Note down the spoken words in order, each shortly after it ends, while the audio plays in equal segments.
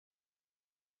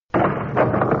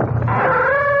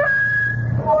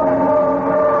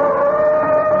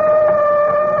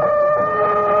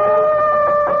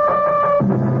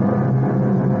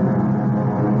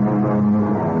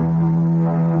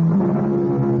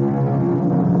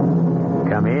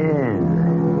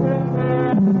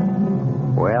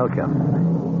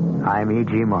Welcome. I'm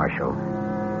E.G. Marshall.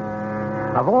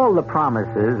 Of all the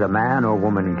promises a man or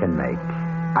woman can make,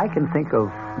 I can think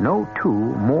of no two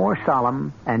more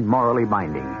solemn and morally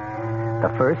binding. The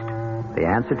first, the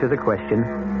answer to the question,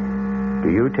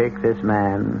 do you take this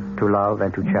man to love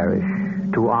and to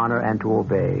cherish, to honor and to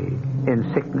obey,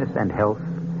 in sickness and health,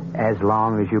 as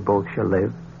long as you both shall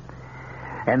live?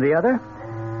 And the other,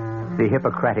 the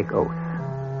Hippocratic Oath.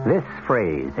 This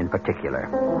phrase in particular,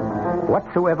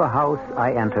 whatsoever house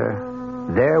I enter,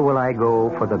 there will I go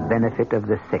for the benefit of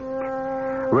the sick,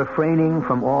 refraining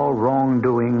from all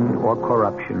wrongdoing or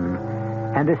corruption,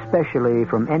 and especially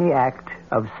from any act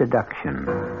of seduction.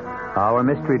 Our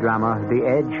mystery drama, The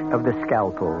Edge of the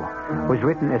Scalpel, was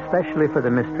written especially for the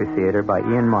Mystery Theater by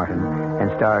Ian Martin and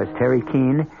stars Terry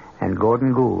Keane and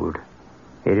Gordon Gould.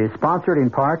 It is sponsored in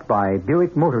part by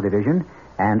Buick Motor Division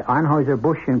and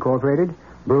Anheuser-Busch Incorporated,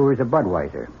 brewers of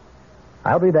Budweiser.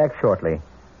 I'll be back shortly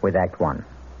with Act One.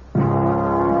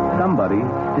 Somebody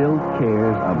still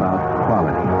cares about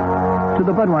quality. To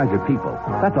the Budweiser people,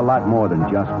 that's a lot more than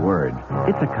just words.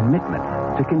 It's a commitment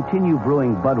to continue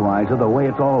brewing Budweiser the way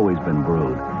it's always been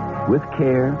brewed. With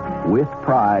care, with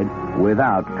pride,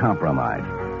 without compromise.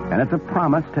 And it's a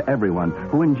promise to everyone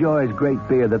who enjoys great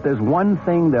beer that there's one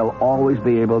thing they'll always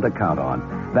be able to count on.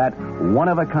 That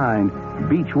one-of-a-kind,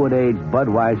 Beechwood-aged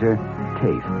Budweiser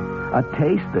taste. A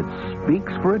taste that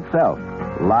speaks for itself,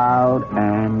 loud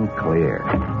and clear.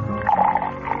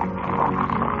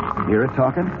 Hear it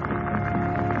talking?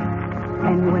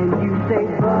 And when you say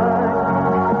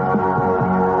Bud,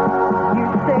 you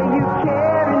say you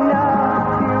care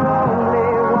enough. You only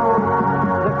want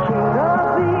the king of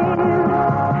beer.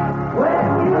 When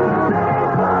you say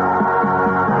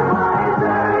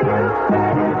Budweiser, you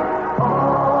said it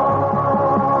all.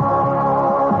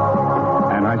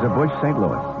 Anheuser-Busch, St.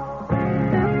 Louis.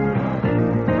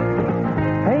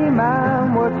 Hey,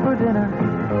 Mom, what's for dinner?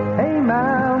 Hey,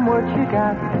 Mom, what you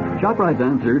got? ShopRite's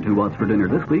answer to what's for dinner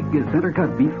this week is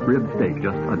center-cut beef rib steak,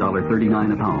 just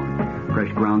 $1.39 a pound.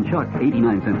 Fresh ground chuck,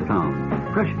 89 cents a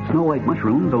pound. Fresh Snow White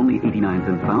mushrooms, only 89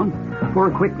 cents a pound. For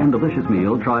a quick and delicious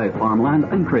meal, try Farmland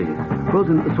and Craze,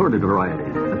 frozen assorted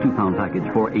varieties, a 2-pound package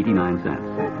for 89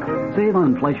 cents. Save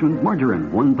on Fleischmann's margarine,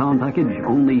 1-pound package,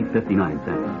 only 59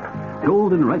 cents.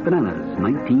 Golden ripe bananas,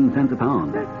 19 cents a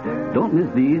pound. Don't miss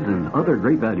these and other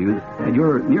great values at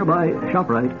your nearby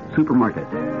ShopRite supermarket.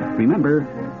 Remember,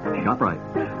 ShopRite.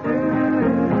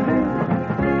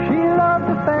 She loves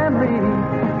the family.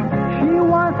 She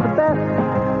wants the best.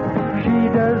 She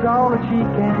does all that she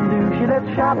can do. She lets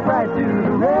ShopRite do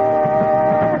the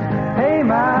rest. Hey,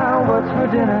 Ma, what's for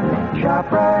dinner?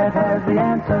 ShopRite has the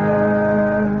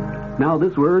answer. Now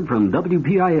this word from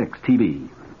WPIX-TV.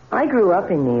 I grew up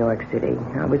in New York City.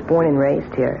 I was born and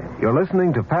raised here. You're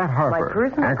listening to Pat Harper,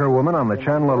 anchorwoman on the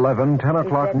Channel 11 10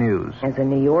 o'clock news. As a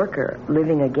New Yorker,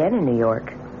 living again in New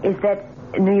York, is that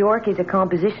New York is a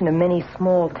composition of many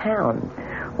small towns.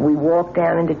 We walk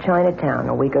down into Chinatown,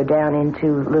 or we go down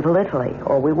into Little Italy,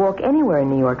 or we walk anywhere in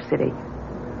New York City.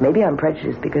 Maybe I'm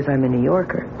prejudiced because I'm a New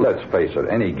Yorker. Let's face it,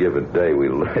 any given day we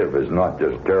live is not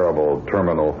just terrible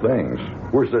terminal things.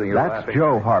 We're sitting here That's laughing.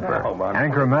 Joe Harper,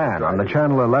 anchor man on the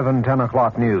Channel 11 10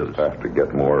 o'clock news. Have to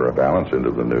get more balance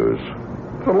into the news.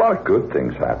 A lot of good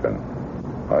things happen.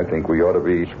 I think we ought to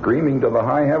be screaming to the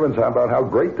high heavens about how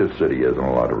great this city is in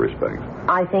a lot of respects.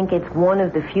 I think it's one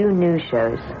of the few news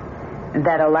shows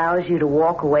that allows you to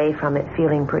walk away from it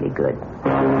feeling pretty good.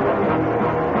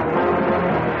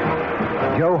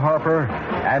 Joe Harper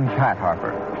and Pat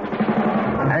Harper,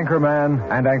 anchorman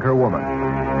and anchorwoman,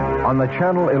 on the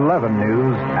Channel 11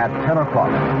 news at 10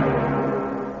 o'clock.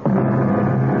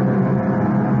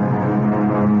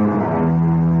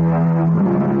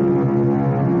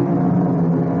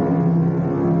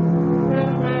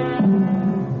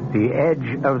 The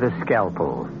Edge of the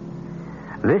Scalpel.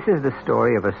 This is the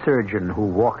story of a surgeon who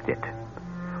walked it,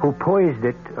 who poised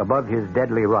it above his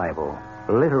deadly rival,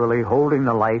 literally holding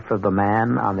the life of the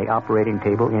man on the operating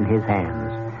table in his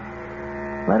hands.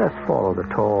 Let us follow the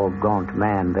tall, gaunt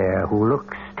man there who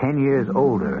looks 10 years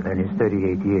older than his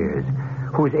 38 years,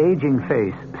 whose aging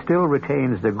face still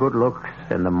retains the good looks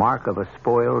and the mark of a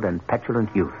spoiled and petulant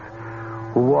youth,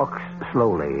 who walks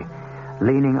slowly,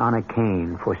 leaning on a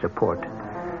cane for support,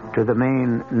 to the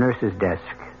main nurse's desk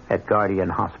at Guardian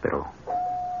Hospital.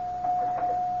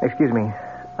 Excuse me.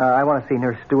 I want to see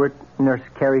Nurse Stewart, Nurse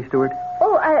Carrie Stewart.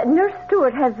 Nurse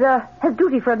Stewart has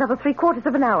duty for another 3/4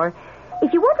 of an hour.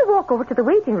 If you want to walk over to the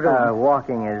waiting room...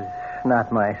 Walking is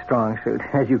not my strong suit,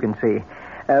 as you can see.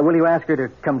 Will you ask her to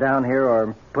come down here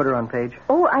or put her on page?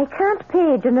 Oh, I can't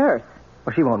page a nurse.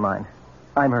 Well, she won't mind.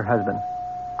 I'm her husband.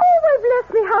 Oh, why, bless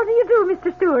me. How do you do,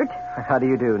 Mr. Stewart? How do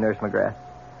you do, Nurse McGrath?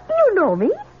 You know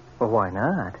me. Well, why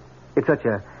not? It's such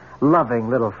a loving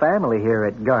little family here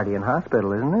at Guardian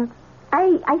Hospital, isn't it?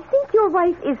 I think your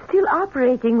wife is still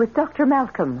operating with Dr.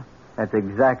 Malcolm. That's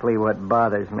exactly what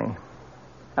bothers me.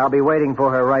 I'll be waiting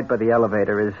for her right by the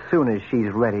elevator as soon as she's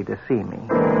ready to see me.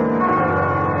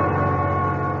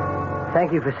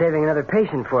 Thank you for saving another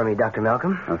patient for me, Dr.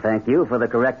 Malcolm. Well, thank you for the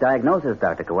correct diagnosis,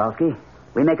 Dr. Kowalski.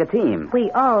 We make a team.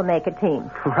 We all make a team.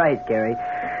 Right, Gary.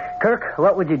 Kirk,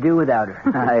 what would you do without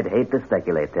her? I'd hate to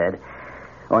speculate, Ted.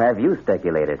 Or have you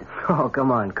speculated? Oh,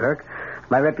 come on, Kirk.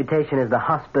 My reputation as the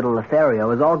hospital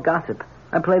Lothario is all gossip.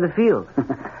 I play the field.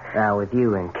 Now, with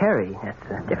you and Carrie,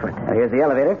 that's different. Here's the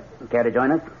elevator. Care to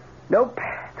join us? Nope.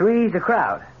 Three's a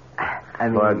crowd.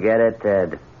 Forget it,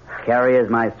 Ted. Carrie is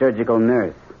my surgical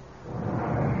nurse.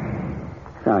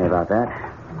 Sorry about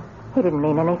that. He didn't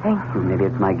mean anything. Maybe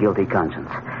it's my guilty conscience.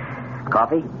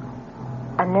 Coffee?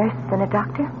 A nurse and a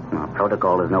doctor? Well,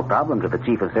 protocol is no problem to the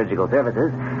Chief of Surgical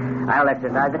Services. I'll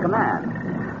exercise the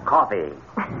command. Coffee.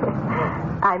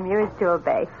 I'm yours to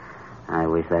obey. I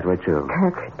wish that were true.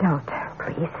 Kirk, don't,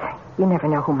 please. You never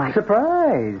know who might...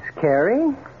 Surprise,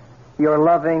 Carrie. Your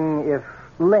loving, if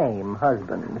lame,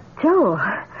 husband. Joe,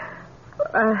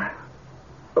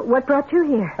 what brought you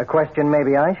here? A question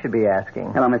maybe I should be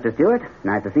asking. Hello, Mr. Stewart.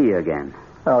 Nice to see you again.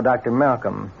 Oh, Dr.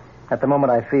 Malcolm. At the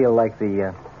moment, I feel like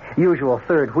the usual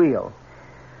third wheel.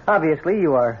 Obviously,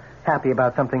 you are happy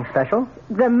about something special.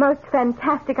 The most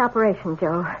fantastic operation,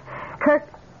 Joe. Kirk,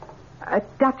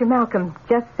 Dr. Malcolm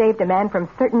just saved a man from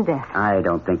certain death. I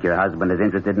don't think your husband is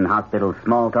interested in hospital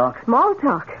small talk. Small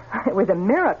talk? It was a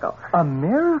miracle. A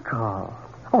miracle?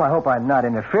 Oh, I hope I'm not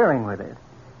interfering with it.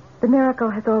 The miracle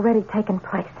has already taken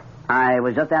place. I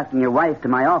was just asking your wife to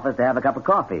my office to have a cup of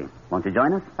coffee. Won't you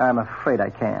join us? I'm afraid I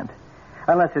can't.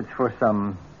 Unless it's for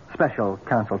some special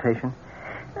consultation.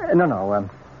 No.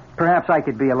 Perhaps I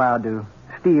could be allowed to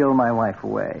steal my wife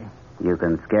away. You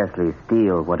can scarcely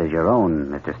steal what is your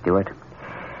own, Mr. Stewart.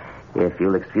 If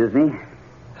you'll excuse me.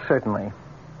 Certainly.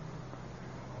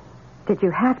 Did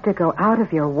you have to go out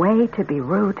of your way to be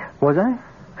rude? Was I?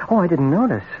 Oh, I didn't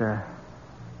notice.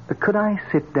 Could I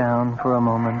sit down for a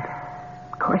moment?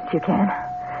 Of course you can.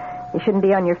 You shouldn't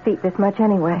be on your feet this much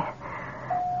anyway.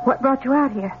 What brought you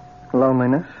out here?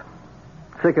 Loneliness.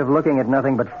 Sick of looking at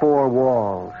nothing but four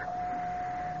walls.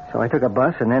 So I took a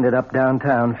bus and ended up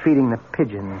downtown feeding the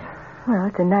pigeons. Well,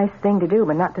 it's a nice thing to do,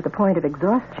 but not to the point of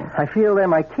exhaustion. I feel they're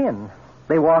my kin.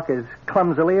 They walk as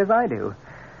clumsily as I do.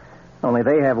 Only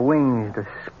they have wings to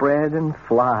spread and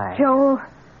fly. Joel,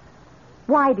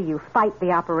 why do you fight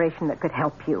the operation that could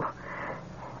help you?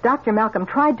 Dr. Malcolm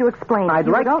tried to explain. I'd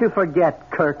like to forget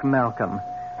Kirk Malcolm.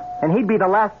 And he'd be the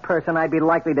last person I'd be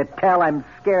likely to tell I'm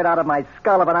scared out of my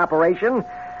skull of an operation.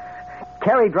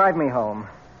 Carrie, drive me home.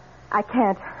 I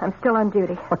can't. I'm still on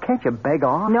duty. Well, can't you beg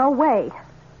off? No way.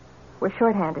 We're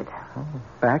short-handed.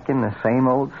 Back in the same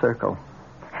old circle.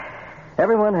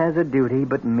 Everyone has a duty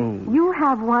but me. You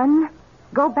have one.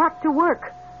 Go back to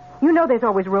work. You know there's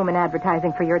always room in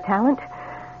advertising for your talent.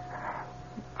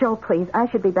 Joe, please, I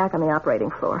should be back on the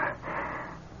operating floor.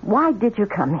 Why did you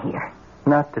come here?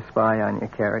 Not to spy on you,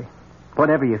 Carrie.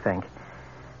 Whatever you think.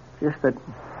 Just that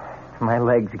my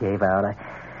legs gave out.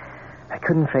 I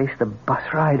couldn't face the bus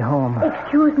ride home.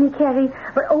 Excuse me, Carrie,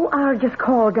 but OR just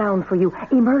called down for you.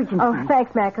 Emergency. Oh,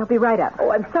 thanks, Mac. I'll be right up.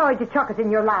 Oh, I'm sorry to chuck it in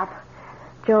your lap.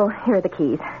 Joe, here are the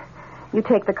keys. You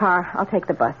take the car. I'll take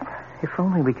the bus. If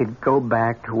only we could go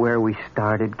back to where we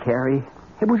started, Carrie.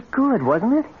 It was good,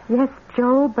 wasn't it? Yes,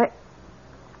 Joe, but...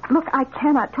 Look, I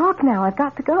cannot talk now. I've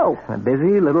got to go. A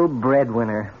busy little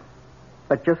breadwinner.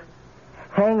 But just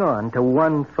hang on to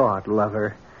one thought,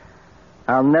 lover.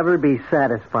 I'll never be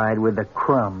satisfied with the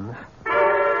crumbs.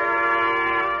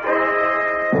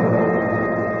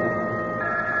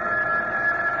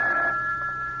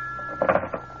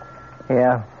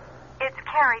 Yeah? It's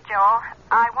Carrie, Joel.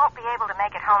 I won't be able to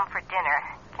make it home for dinner.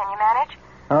 Can you manage?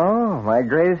 Oh, my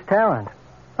greatest talent.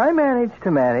 I manage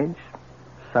to manage.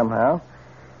 Somehow.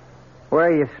 Where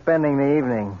are you spending the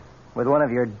evening? With one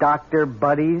of your doctor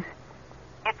buddies?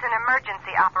 It's an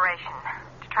emergency operation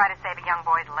to try to save a young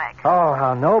boy's leg. Oh,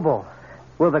 how noble.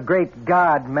 Will the great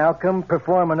God, Malcolm,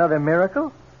 perform another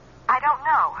miracle? I don't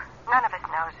know. None of us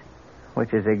knows.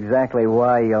 Which is exactly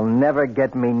why you'll never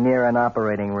get me near an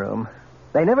operating room.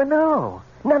 They never know.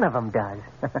 None of them does.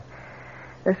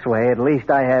 This way, at least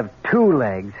I have two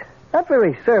legs. Not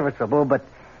very serviceable, but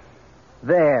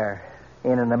there,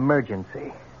 in an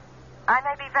emergency. I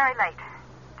may be very late.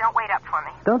 Don't wait up for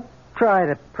me. Don't try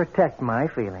to protect my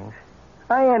feelings.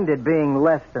 I ended being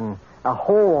less than a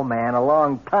whole man a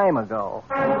long time ago.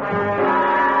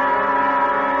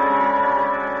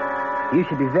 You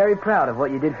should be very proud of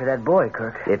what you did for that boy,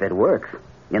 Kirk. If it works.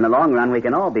 In the long run, we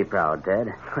can all be proud,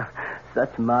 Ted.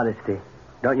 Such modesty.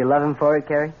 Don't you love him for it,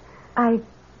 Carrie? I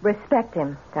respect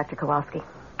him, Dr. Kowalski.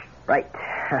 Right.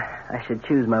 I should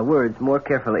choose my words more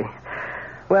carefully.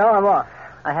 Well, I'm off.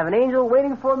 I have an angel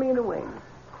waiting for me in the wings.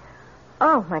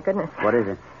 Oh, my goodness. What is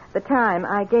it? The time.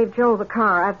 I gave Joel the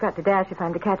car. I've got to dash if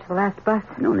I'm to catch the last bus.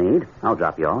 No need. I'll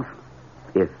drop you off.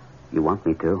 If you want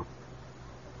me to.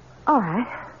 All right.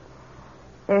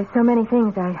 There's so many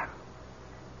things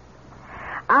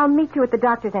I'll meet you at the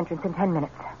doctor's entrance in 10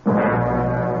 minutes.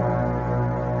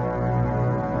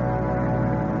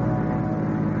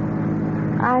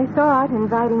 I thought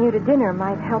inviting you to dinner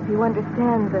might help you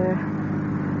understand the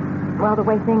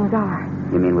way things are.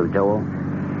 You mean with Joel?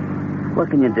 What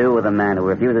can you do with a man who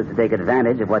refuses to take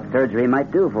advantage of what surgery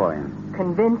might do for him?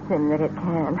 Convince him that it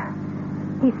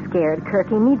can. He's scared, Kirk.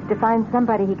 He needs to find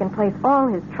somebody he can place all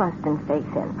his trust and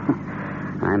faith in.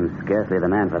 I'm scarcely the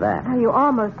man for that. Oh, you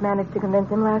almost managed to convince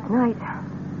him last night.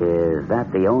 Is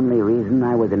that the only reason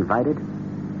I was invited?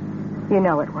 You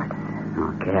know it was.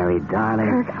 Oh, Carrie,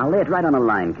 darling. Kirk. I'll lay it right on the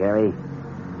line, Carrie.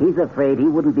 He's afraid he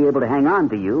wouldn't be able to hang on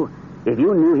to you if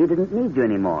you knew he didn't need you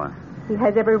anymore. He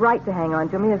has every right to hang on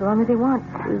to me as long as he wants.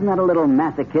 Isn't that a little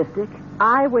masochistic?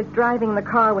 I was driving the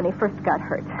car when he first got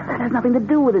hurt. That has nothing to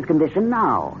do with his condition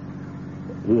now.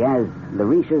 He has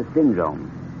Larisha's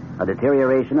syndrome, a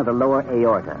deterioration of the lower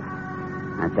aorta.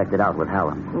 I checked it out with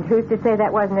Hallam. And who's to say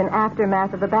that wasn't an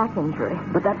aftermath of a back injury?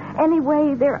 But that...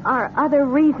 Anyway, there are other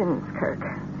reasons, Kirk.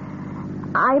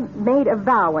 I made a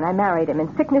vow when I married him,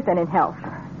 in sickness and in health.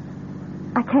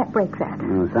 I can't break that.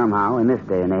 Somehow, in this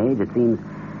day and age, it seems...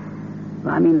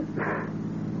 I mean,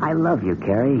 I love you,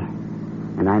 Carrie.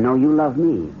 And I know you love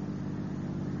me.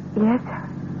 Yes,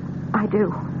 I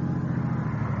do.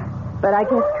 But I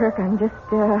guess, Kirk, I'm just,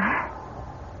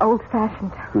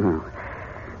 old-fashioned. Oh,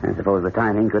 I suppose the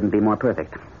timing couldn't be more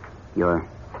perfect. You're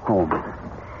home.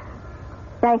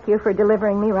 Thank you for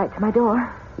delivering me right to my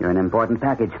door. You're an important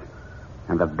package.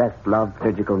 And the best-loved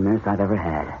surgical nurse I've ever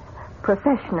had.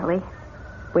 Professionally,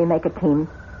 we make a team.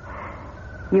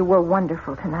 You were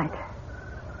wonderful tonight.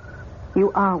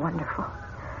 You are wonderful.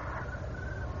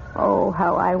 Oh,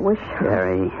 how I wish...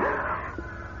 Carrie.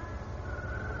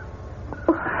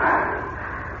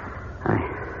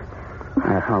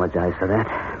 I apologize for that.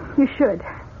 You should.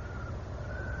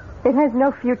 It has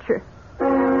no future.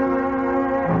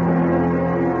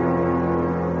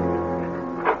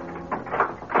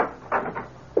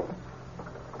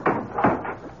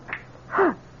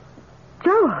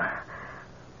 Joe.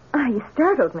 You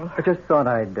startled me. I just thought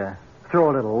I'd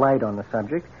throw a little light on the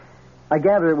subject. I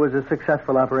gather it was a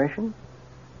successful operation?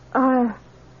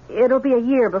 It'll be a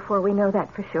year before we know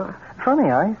that for sure. Funny,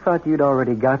 I thought you'd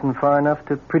already gotten far enough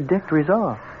to predict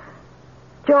results.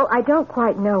 Joe, I don't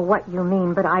quite know what you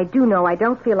mean, but I do know I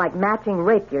don't feel like matching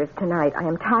rapiers tonight. I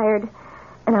am tired,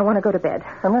 and I want to go to bed.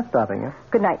 I'm not stopping you.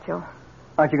 Good night, Joe.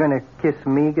 Aren't you going to kiss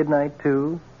me goodnight,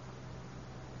 too?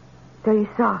 So you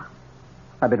saw.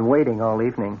 I've been waiting all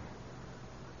evening.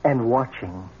 And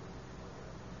watching.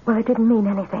 Well, it didn't mean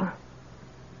anything.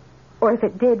 Or if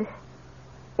it did,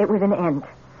 it was an end.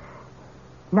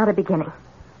 Not a beginning.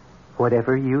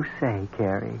 Whatever you say,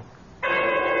 Carrie.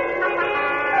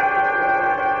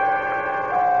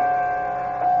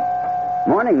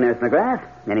 Morning, Nurse McGrath.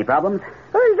 Any problems?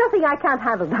 Oh, there's nothing I can't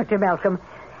handle, Dr. Malcolm.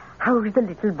 How's the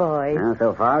little boy? Well,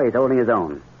 so far, he's holding his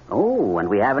own. Oh, and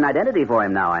we have an identity for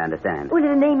him now, I understand. Well,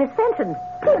 his name is Fenton.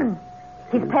 Tim.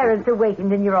 His parents are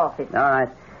waiting in your office. All right.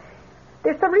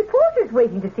 There's some reporters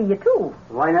waiting to see you, too.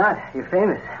 Why not? You're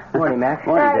famous. Morning, Mac.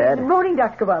 Morning, Dad. Morning,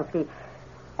 Dr. Kowalski.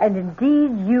 And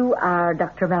indeed, you are,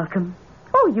 Dr. Malcolm.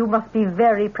 Oh, you must be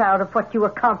very proud of what you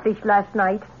accomplished last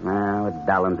night. Well, it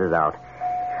balances out.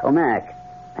 Oh, Mac,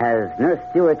 has Nurse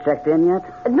Stewart checked in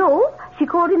yet? No, she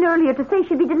called in earlier to say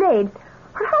she'd be delayed.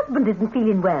 Her husband isn't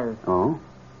feeling well. Oh?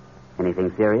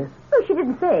 Anything serious? Oh, she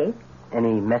didn't say.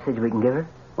 Any message we can give her?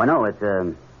 Well, no, it's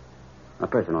a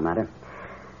personal matter.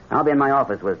 I'll be in my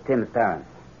office with Tim's parents.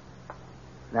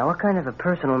 Now, what kind of a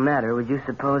personal matter would you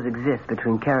suppose exists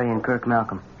between Carrie and Kirk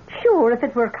Malcolm? Sure, if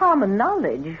it were common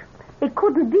knowledge. It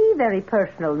couldn't be very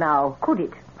personal now, could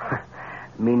it?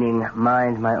 Meaning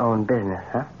mind my own business,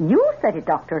 huh? You said it,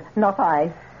 Doctor, not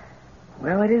I.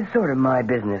 Well, it is sort of my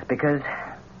business because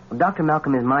Dr.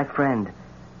 Malcolm is my friend.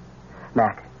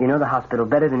 Mac, you know the hospital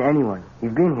better than anyone.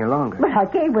 You've been here longer. But I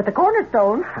came with the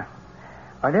cornerstone.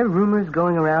 Are there rumors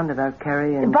going around about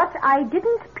Carrie and... But I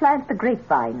didn't plant the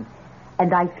grapevine,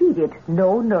 and I feed it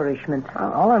no nourishment.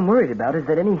 All I'm worried about is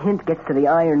that any hint gets to the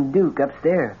Iron Duke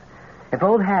upstairs. If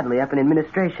old Hadley up in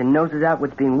administration noses out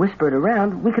what's being whispered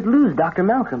around, we could lose Dr.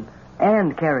 Malcolm.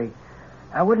 And Carrie.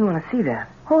 I wouldn't want to see that.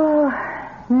 Oh,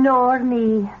 nor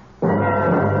me.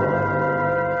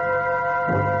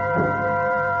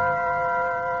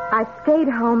 I stayed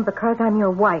home because I'm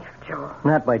your wife, Joel.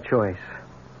 Not by choice.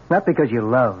 Not because you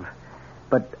love,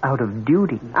 but out of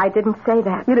duty. I didn't say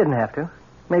that. You didn't have to.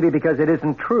 Maybe because it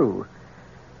isn't true.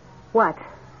 What?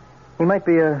 You might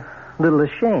be a little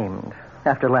ashamed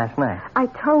after last night. I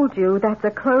told you that's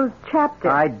a closed chapter.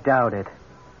 I doubt it.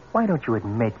 Why don't you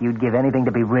admit you'd give anything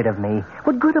to be rid of me?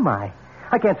 What good am I?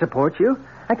 I can't support you.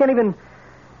 I can't even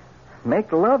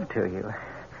make love to you.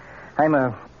 I'm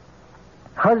a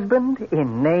husband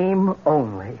in name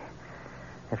only.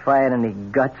 If I had any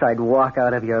guts, I'd walk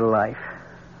out of your life.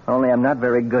 Only I'm not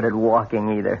very good at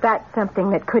walking either. That's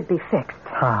something that could be fixed.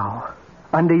 How?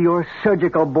 Under your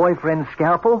surgical boyfriend's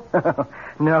scalpel?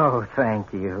 No,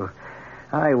 thank you.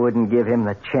 I wouldn't give him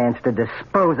the chance to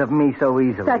dispose of me so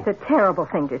easily. That's a terrible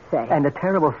thing to say. And a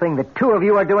terrible thing the two of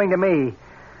you are doing to me.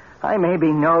 I may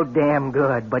be no damn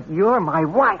good, but you're my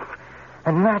wife.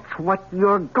 And that's what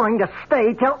you're going to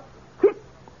stay till...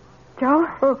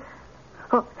 Joe?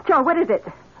 Oh, Joe, what is it?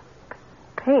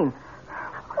 Pain.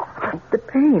 The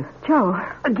pain. Joe.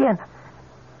 Again.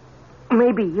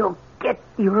 Maybe you'll get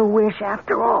your wish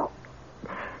after all.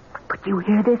 But you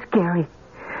hear this, Gary?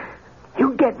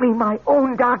 You get me my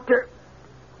own doctor,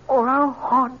 or I'll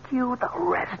haunt you the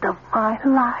rest of my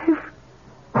life.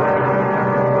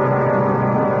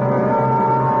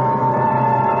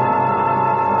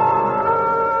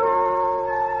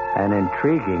 An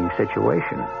intriguing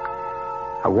situation.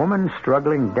 A woman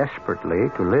struggling desperately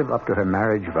to live up to her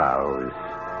marriage vows,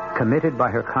 committed by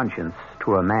her conscience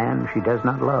to a man she does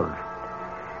not love,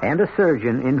 and a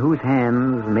surgeon in whose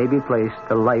hands may be placed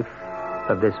the life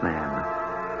of this man.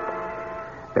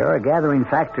 There are gathering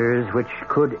factors which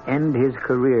could end his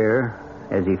career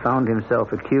as he found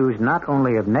himself accused not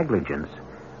only of negligence,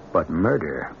 but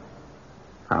murder.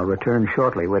 I'll return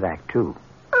shortly with Act Two.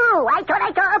 Oh, I thought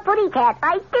I saw a pretty cat.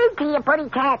 I did see a pretty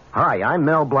cat. Hi, I'm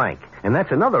Mel Blanc, and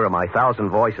that's another of my 1,000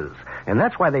 voices. And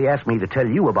that's why they asked me to tell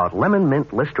you about lemon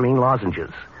mint Listerine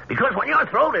lozenges. Because when your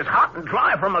throat is hot and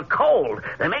dry from a cold,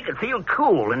 they make it feel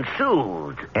cool and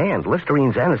soothed. And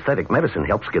Listerine's anesthetic medicine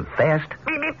helps give fast,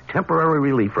 temporary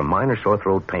relief from minor sore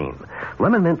throat pain.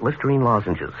 Lemon mint Listerine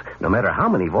lozenges. No matter how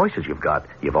many voices you've got,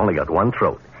 you've only got one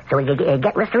throat. So you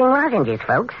get Listerine lozenges,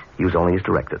 folks. Use only as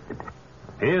directed.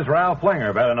 Here's Ralph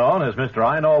Flinger, better known as Mr.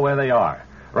 I Know Where They Are.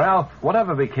 Ralph,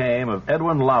 whatever became of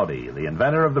Edwin Lowdy, the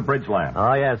inventor of the bridge lamp?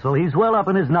 Oh, yes. Well, he's well up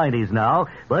in his 90s now,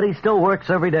 but he still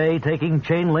works every day taking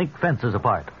chain-link fences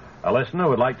apart. A listener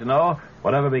would like to know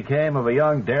whatever became of a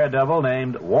young daredevil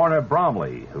named Warner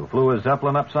Bromley, who flew a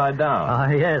Zeppelin upside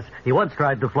down. Yes. He once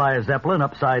tried to fly a Zeppelin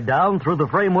upside down through the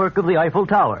framework of the Eiffel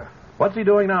Tower. What's he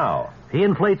doing now? He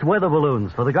inflates weather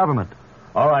balloons for the government.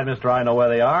 All right, Mr. I Know Where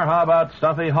They Are. How about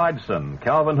Stuffy Hodgson,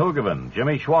 Calvin Hoogovan,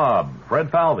 Jimmy Schwab, Fred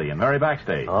Falvey, and Mary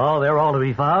Backstage? Oh, they're all to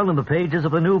be found in the pages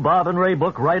of the new Bob and Ray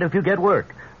book, Right If You Get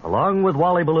Work, along with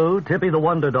Wally Ballou, Tippy the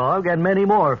Wonder Dog, and many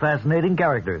more fascinating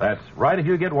characters. That's Right If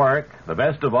You Get Work, the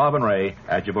best of Bob and Ray,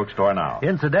 at your bookstore now.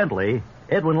 Incidentally,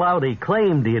 Edwin Lowdy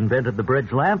claimed he invented the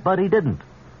bridge lamp, but he didn't.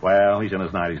 Well, he's in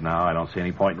his 90s now. I don't see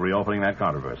any point in reopening that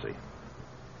controversy.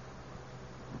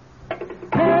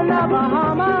 In the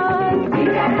Bahamas, we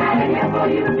got an island here for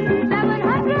you.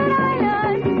 700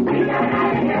 islands, we got an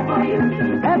island here for you.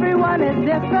 Everyone is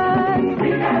different, we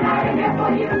got an island here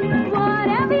for you.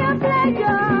 Whatever your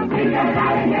pleasure, we got an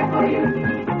island here for you.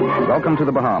 Welcome to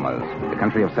the Bahamas, the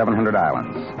country of 700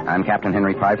 islands. I'm Captain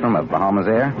Henry Pytham of Bahamas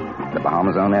Air, the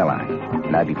Bahamas' own airline,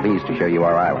 and I'd be pleased to show you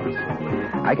our islands.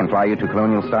 I can fly you to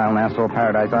colonial-style Nassau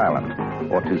Paradise Island,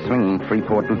 or to swinging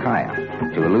Freeport Bucaya,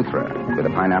 to Eleuthera, where the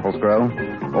pineapples grow,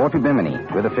 or to Bimini,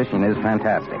 where the fishing is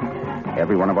fantastic.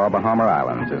 Every one of our Bahama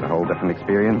islands is a whole different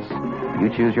experience. You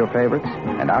choose your favorites,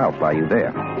 and I'll fly you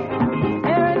there.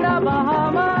 Here in the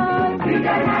Bahamas, we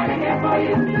got an island here for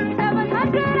you.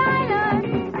 700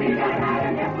 islands, we got an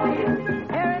island here for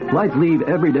you. Flights leave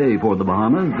every day for the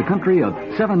Bahamas, the country of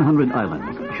 700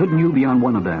 islands. Shouldn't you be on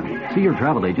one of them? See your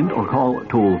travel agent or call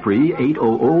toll-free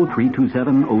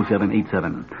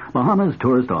 800-327-0787. Bahamas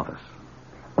Tourist Office.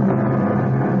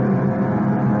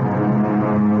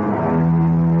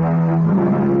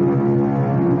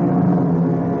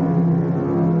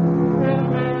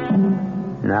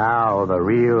 Now the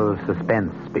real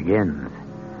suspense begins.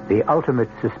 The ultimate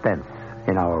suspense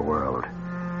in our world.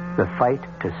 The fight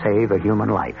to save a human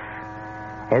life.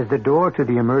 As the door to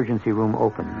the emergency room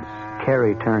opens,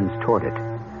 Carrie turns toward it,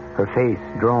 her face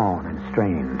drawn and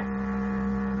strained.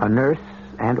 A nurse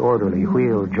and orderly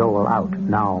wheel Joel out,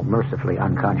 now mercifully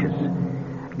unconscious.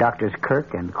 Doctors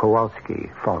Kirk and Kowalski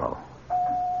follow.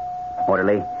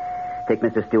 Orderly, take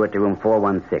Mr. Stewart to room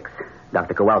 416.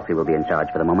 Dr. Kowalski will be in charge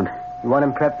for the moment. You want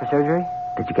him prepped for surgery?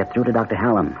 Did you get through to Dr.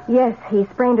 Hallam? Yes, he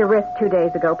sprained a wrist 2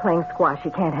 days ago playing squash. He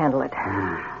can't handle it.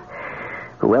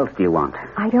 Who else do you want?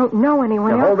 I don't know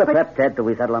anyone else. Hold the but... prep, Ted, till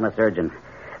we settle on a surgeon.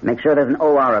 Make sure there's an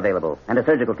OR available and a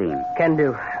surgical team. Can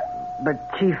do.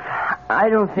 But, Chief, I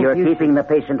don't think You're keeping the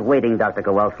patient waiting, Dr.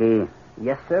 Kowalski.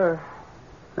 Yes, sir.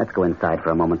 Let's go inside for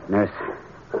a moment, nurse.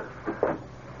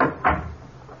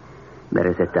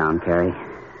 Better sit down, Carrie.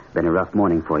 Been a rough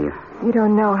morning for you. You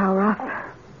don't know how rough.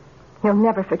 You'll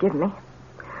never forgive me.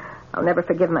 I'll never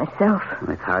forgive myself.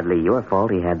 It's hardly your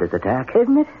fault he had this attack.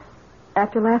 Isn't it?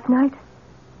 After last night?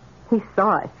 He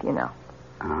saw us, you know.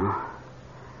 Oh.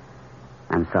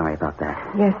 I'm sorry about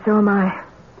that. Yes, so am I.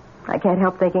 I can't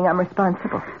help thinking I'm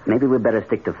responsible. Maybe we'd better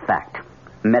stick to fact.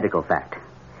 Medical fact.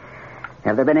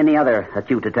 Have there been any other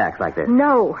acute attacks like this?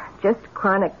 No, just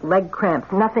chronic leg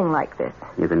cramps. Nothing like this.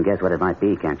 You can guess what it might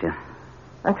be, can't you?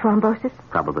 A thrombosis?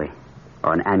 Probably.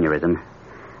 Or an aneurysm.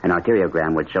 An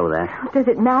arteriogram would show that. Does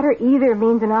it matter? Either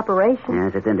means an operation.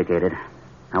 Yes, it's indicated.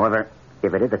 However,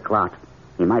 if it is a clot,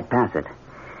 he might pass it.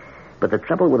 But the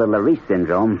trouble with a Lariche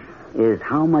syndrome is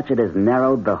how much it has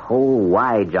narrowed the whole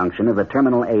Y junction of the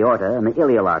terminal aorta and the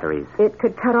iliac arteries. It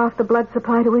could cut off the blood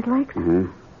supply to his legs? Mm-hmm.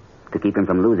 To keep him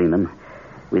from losing them,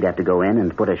 we'd have to go in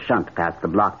and put a shunt past the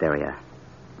blocked area.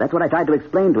 That's what I tried to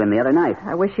explain to him the other night.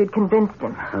 I wish you'd convinced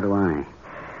him. So do I.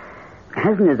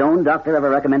 Hasn't his own doctor ever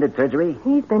recommended surgery?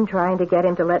 He's been trying to get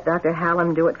him to let Dr.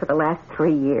 Hallam do it for the last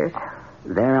 3 years.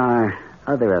 There are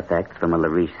other effects from a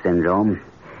Lariche syndrome.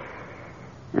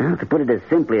 Well, to put it as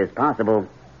simply as possible,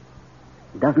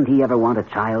 doesn't he ever want a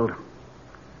child?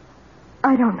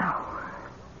 I don't know.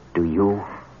 Do you?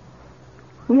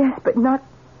 Yes, but not...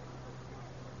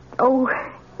 Oh,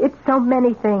 it's so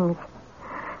many things.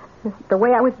 The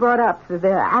way I was brought up,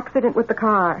 the accident with the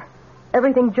car,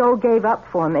 everything Joe gave up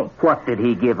for me. What did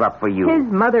he give up for you? His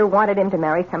mother wanted him to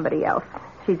marry somebody else.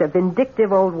 She's a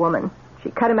vindictive old woman.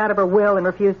 She cut him out of her will and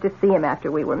refused to see him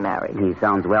after we were married. He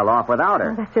sounds well off without her.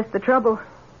 Well, that's just the trouble.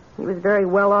 He was very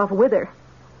well off with her.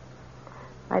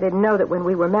 I didn't know that when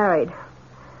we were married,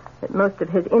 that most of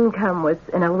his income was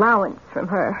an allowance from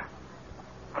her.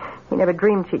 He never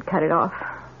dreamed she'd cut it off.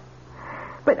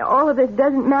 But all of this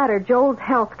doesn't matter. Joel's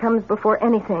health comes before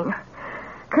anything.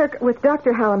 Kirk, with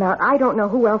Dr. Hallam out, I don't know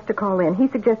who else to call in. He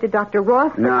suggested Dr.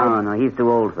 Ross. No, he's too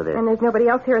old for this. And there's nobody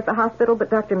else here at the hospital but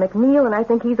Dr. McNeil, and I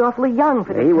think he's awfully young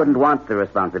for this. He wouldn't want the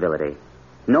responsibility.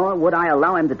 Nor would I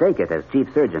allow him to take it as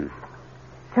chief surgeon.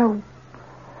 So,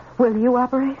 will you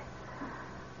operate?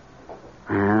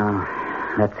 Well,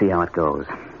 let's see how it goes.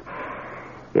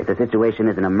 If the situation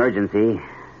is an emergency,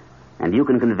 and you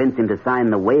can convince him to sign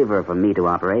the waiver for me to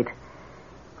operate,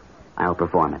 I'll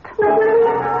perform it.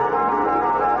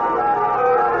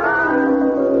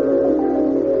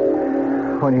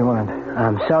 What do you want?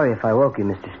 I'm sorry if I woke you,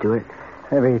 Mr. Stewart.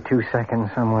 Every 2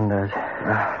 seconds someone does.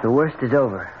 The worst is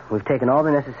over. We've taken all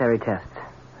the necessary tests.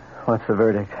 What's the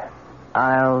verdict?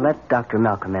 I'll let Dr.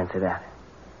 Malcolm answer that.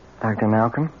 Dr.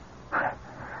 Malcolm?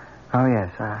 Oh,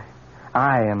 yes.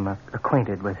 I am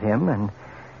acquainted with him, and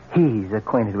he's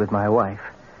acquainted with my wife.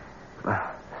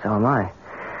 So am I.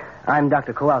 I'm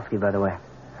Dr. Kowalski, by the way.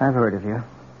 I've heard of you.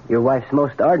 Your wife's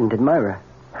most ardent admirer.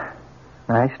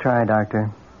 Nice try, Doctor.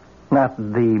 Not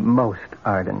the most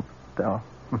ardent, though.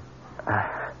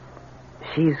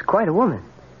 She's quite a woman.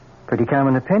 Pretty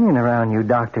common opinion around you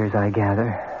doctors, I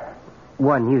gather.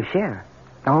 One you share.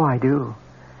 Oh, I do.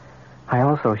 I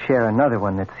also share another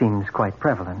one that seems quite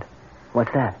prevalent.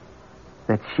 What's that?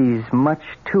 That she's much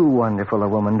too wonderful a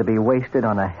woman to be wasted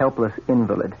on a helpless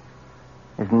invalid.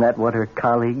 Isn't that what her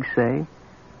colleagues say?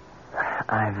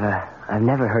 I've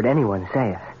never heard anyone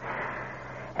say it.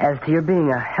 As to your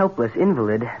being a helpless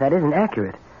invalid, that isn't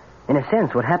accurate. In a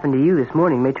sense, what happened to you this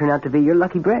morning may turn out to be your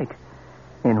lucky break.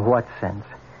 In what sense?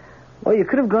 Well, you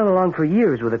could have gone along for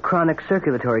years with a chronic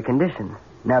circulatory condition.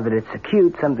 Now that it's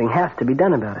acute, something has to be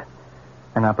done about it.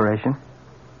 An operation?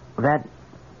 That's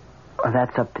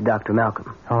up to Dr.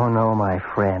 Malcolm. Oh, no, my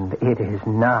friend. It is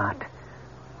not.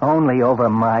 Only over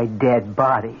my dead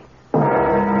body.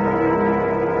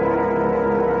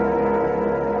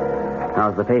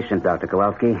 How's the patient, Dr.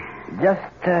 Kowalski? Just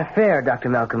fair, Dr.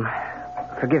 Malcolm.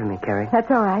 Forgive me, Carrie.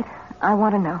 That's all right. I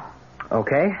want to know.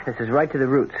 Okay, this is right to the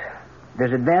roots.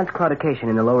 There's advanced claudication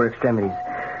in the lower extremities.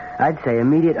 I'd say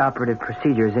immediate operative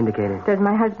procedure is indicated. Does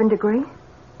my husband agree?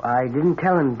 I didn't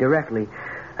tell him directly.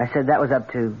 I said that was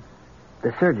up to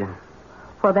the surgeon.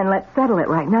 Well, then let's settle it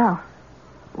right now.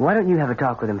 Why don't you have a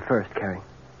talk with him first, Carrie?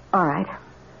 All right.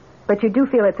 But you do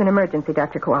feel it's an emergency,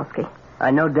 Dr. Kowalski?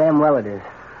 I know damn well it is.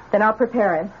 Then I'll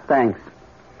prepare him. Thanks.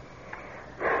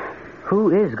 Who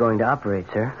is going to operate,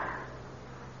 sir?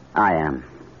 I am.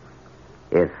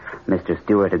 If Mr.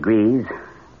 Stewart agrees,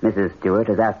 Mrs. Stewart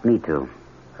has asked me to.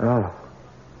 Oh.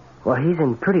 Well, he's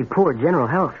in pretty poor general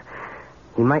health.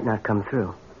 He might not come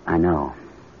through. I know.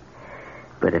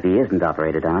 But if he isn't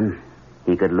operated on,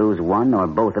 he could lose one or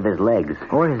both of his legs.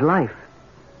 Or his life.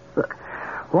 Look,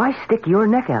 why stick your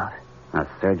neck out? A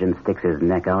surgeon sticks his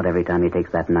neck out every time he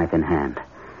takes that knife in hand.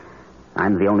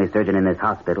 I'm the only surgeon in this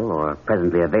hospital, or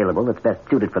presently available, that's best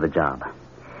suited for the job.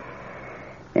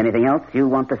 Anything else you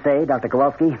want to say, Dr.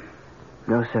 Kowalski?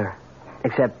 No, sir.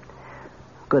 Except,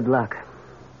 good luck.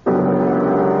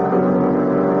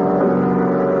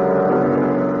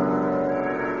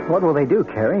 What will they do,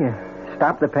 Carrie?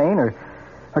 Stop the pain, or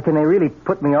can they really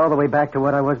put me all the way back to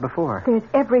what I was before? There's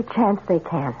every chance they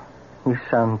can. You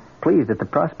sound pleased at the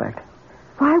prospect.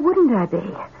 Why wouldn't I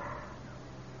be?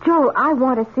 Joe, I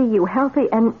want to see you healthy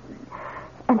and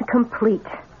complete.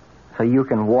 So you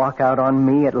can walk out on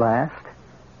me at last?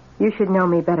 You should know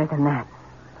me better than that.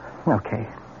 Okay.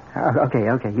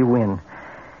 Okay, you win.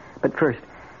 But first,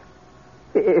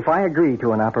 if I agree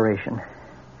to an operation,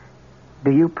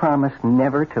 do you promise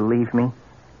never to leave me?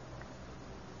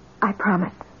 I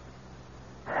promise.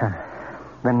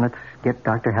 Then let's get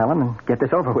Dr. Hallam and get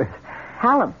this over with.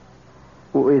 Hallam?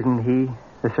 Well, isn't he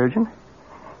the surgeon?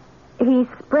 He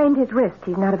sprained his wrist.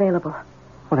 He's not available.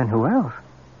 Well, then who else?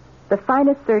 The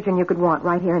finest surgeon you could want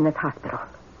right here in this hospital.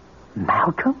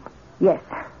 Malcolm? Yes.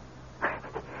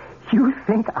 You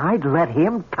think I'd let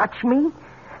him touch me?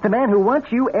 The man who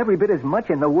wants you every bit as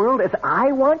much in the world as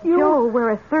I want you? Joe,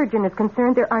 where a surgeon is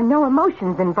concerned, there are no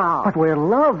emotions involved. But where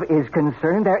love is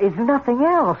concerned, there is nothing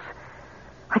else.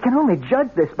 I can only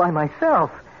judge this by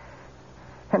myself.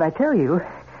 And I tell you,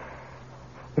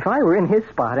 if I were in his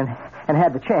spot and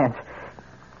had the chance...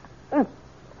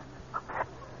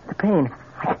 The pain.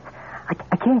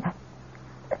 I can't...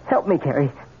 Help me,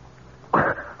 Carrie.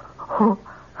 Oh,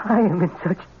 I am in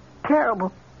such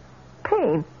terrible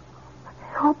pain.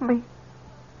 Help me.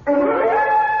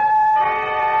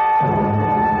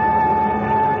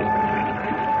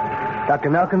 Dr.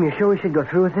 Malcolm, you sure we should go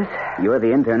through with this? You're the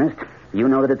internist. You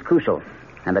know that it's crucial.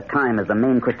 And that time is the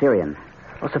main criterion.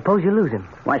 Well, suppose you lose him.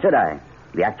 Why should I?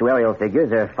 The actuarial figures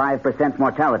are 5%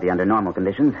 mortality under normal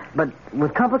conditions. But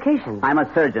with complications. I'm a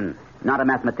surgeon, not a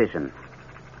mathematician.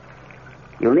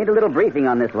 You'll need a little briefing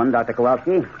on this one, Dr.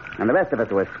 Kowalski, and the rest of us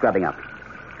who are scrubbing up.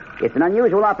 It's an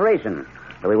unusual operation,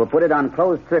 so we will put it on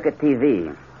closed-circuit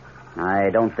TV. I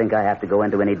don't think I have to go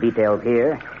into any details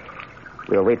here.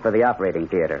 We'll wait for the operating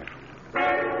theater.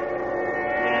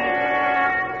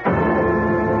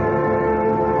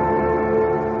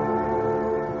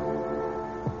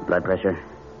 Blood pressure?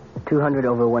 200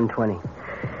 over 120.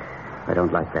 I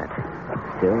don't like that.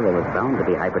 Still, there was bound to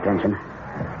be hypertension.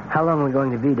 How long are we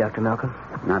going to be, Dr. Malcolm?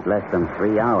 Not less than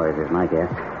 3 hours is my guess.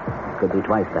 Could be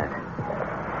twice that.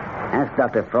 Ask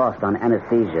Dr. Frost on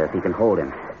anesthesia if he can hold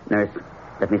him. Nurse,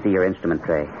 let me see your instrument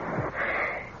tray.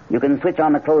 You can switch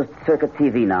on the closed-circuit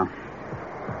TV now.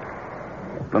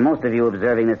 For most of you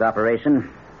observing this operation,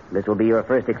 this will be your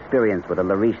first experience with a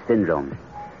Lariche syndrome.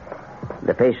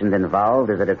 The patient involved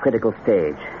is at a critical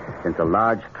stage, since a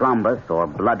large thrombus or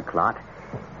blood clot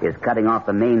is cutting off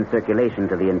the main circulation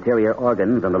to the interior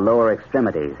organs and the lower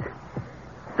extremities.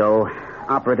 So,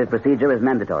 operative procedure is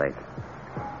mandatory.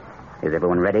 Is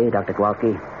everyone ready, Dr.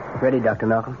 Kowalski? Ready, Dr.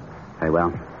 Malcolm. Very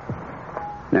well.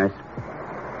 Nurse,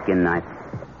 skin knife.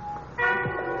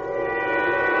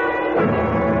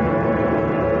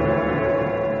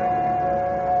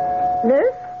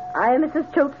 Nurse, I am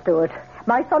Mrs. Choate Stewart.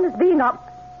 My son is being up.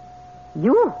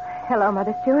 You? Hello,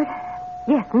 Mother Stewart.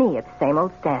 Yes, me. It's the same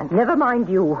old stand. Never mind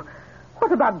you.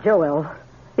 What about Joel?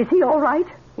 Is he all right?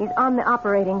 He's on the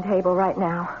operating table right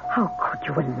now. How could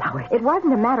you allow it? It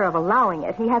wasn't a matter of allowing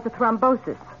it. He has a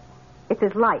thrombosis. It's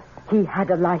his life. He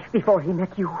had a life before he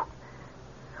met you.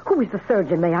 Who is the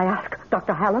surgeon, may I ask?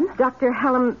 Dr. Hallam? Dr.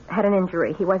 Hallam had an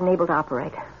injury. He wasn't able to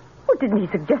operate. Well, didn't he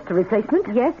suggest a replacement?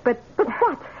 Yes, but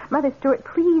what? Mother Stewart,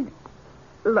 please...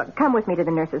 Look, come with me to the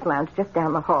nurse's lounge just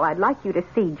down the hall. I'd like you to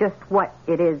see just what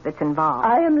it is that's involved.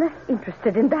 I am less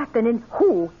interested in that than in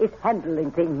who is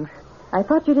handling things. I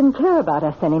thought you didn't care about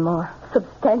us anymore.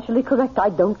 Substantially correct.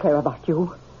 I don't care about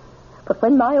you. But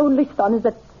when my only son is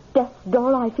at death's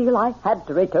door, I feel I had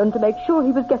to return to make sure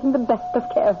he was getting the best of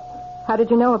care. How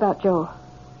did you know about Joel?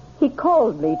 He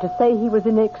called me to say he was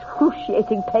in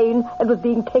excruciating pain and was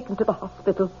being taken to the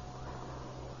hospital.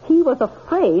 He was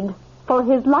afraid for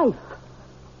his life.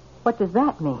 What does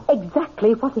that mean?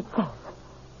 Exactly what it says.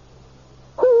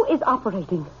 Who is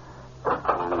operating?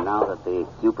 And now that the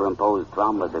superimposed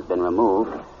thrombus has been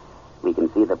removed, We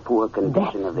can see the poor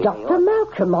condition of the Dr. aorta.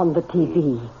 Malcolm on the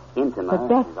TV. Intima The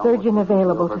best is surgeon almost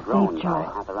available to overgrown save by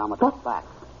Joe. atheromatoid plaques.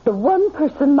 The one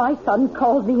person my son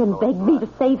called me and begged me to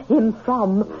save him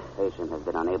from. This patient has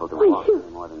been unable to Will walk you-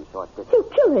 any more than short distance. You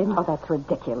kill him. Oh, that's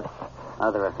ridiculous.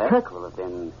 Other effects will have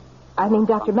been... I mean,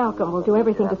 Dr. Malcolm will do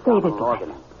everything to save his life.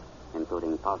 organs,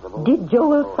 including possible... Did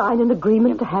Joel sign an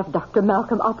agreement to have Dr.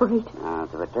 Malcolm operate?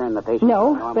 To return the patient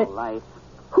No, to normal but- life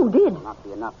Who did? will not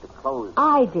be enough to close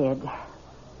I did.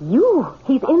 You.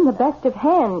 He's in the best of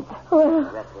hands. Well,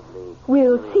 aggressively.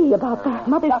 we'll see about that.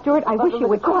 Mother Stewart, I wish you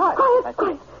would... Quiet,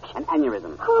 quiet. An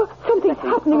aneurysm. Oh, something's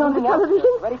happening on the television.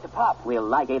 Ready to pop. We'll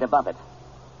ligate above it.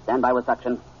 Stand by with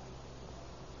suction.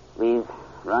 We've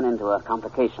run into a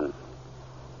complication.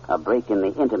 A break in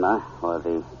the intima, or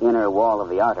the inner wall of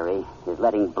the artery, is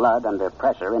letting blood under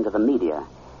pressure into the media.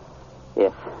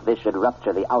 If this should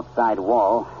rupture the outside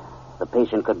wall, the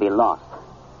patient could be lost.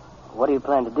 What do you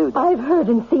plan to do, I've heard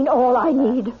and seen all I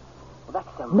need.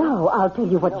 Now I'll tell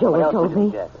you what Joel told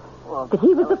me. That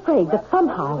he was afraid that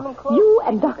somehow you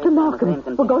and Dr.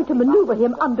 Malcolm were going to maneuver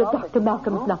him under Dr.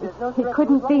 Malcolm's knife. He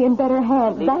couldn't be in better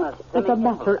hands. That is a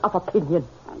matter of opinion.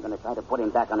 I'm going to try to put him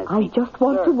back on his I feet. just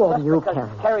want to warn you,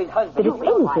 Carrie, that if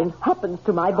anything happens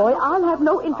to my boy, I'll have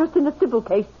no interest in a civil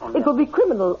case. It will be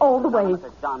criminal all the way.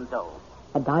 John Doe.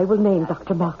 And I will name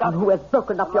Dr. Malcolm, who has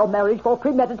broken up your marriage for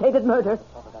premeditated murder.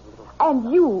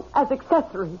 And you as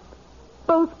accessories,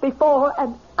 both before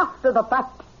and after the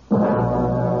fact.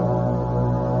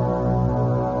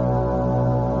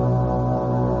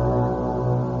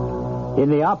 In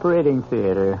the operating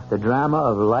theater, the drama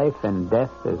of life and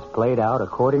death is played out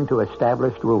according to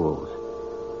established rules.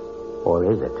 Or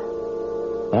is it?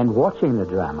 And watching the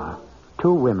drama,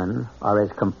 two women are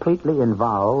as completely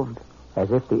involved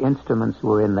as if the instruments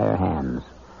were in their hands.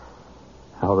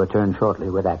 I'll return shortly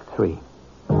with Act 3.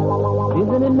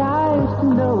 Isn't it nice to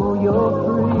know you're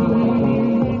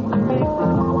free?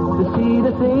 To see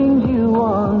the things you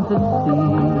want to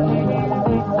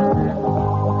see.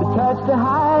 To touch the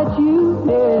heights you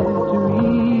dare to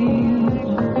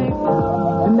reach.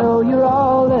 To know you're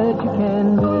all that you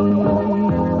can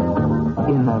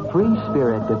be. In the free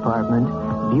spirit department,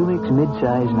 Buick's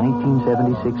midsize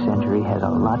 1976 Century has a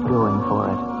lot going for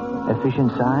it.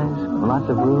 Efficient size, lots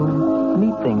of room,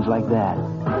 neat things like that.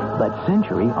 But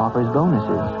Century offers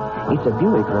bonuses. It's a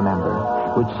Buick, remember,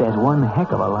 which says one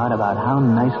heck of a lot about how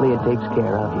nicely it takes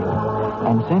care of you.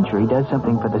 And Century does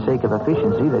something for the sake of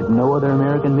efficiency that no other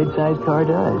American midsize car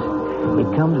does. It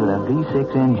comes with a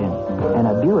V6 engine, and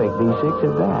a Buick V6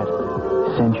 at that.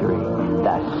 Century,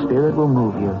 the spirit will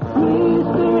move you. Free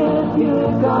spirit,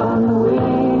 you've gone the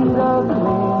wings of the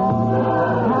wind.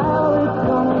 How it's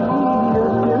gonna be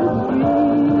your spirit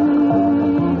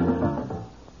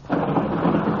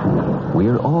free.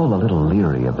 We're all a little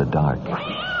leery of the dark.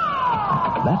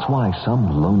 That's why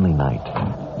some lonely night,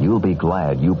 you'll be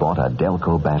glad you bought a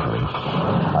Delco battery.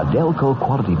 A Delco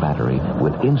quality battery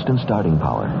with instant starting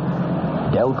power.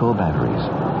 Delco batteries.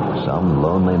 Some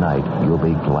lonely night, you'll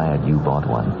be glad you bought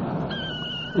one.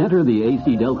 Enter the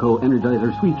AC Delco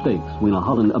Energizer Sweepstakes. Win a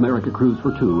Holland America cruise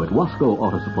for two at Wasco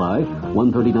Auto Supply,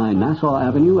 139 Nassau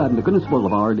Avenue at McGinnis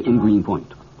Boulevard in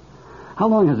Greenpoint. How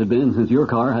long has it been since your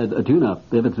car had a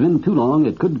tune-up? If it's been too long,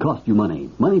 it could cost you money.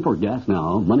 Money for gas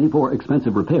now, money for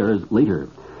expensive repairs later.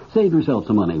 Save yourself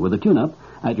some money with a tune-up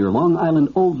at your Long Island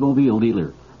Oldsmobile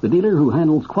dealer, the dealer who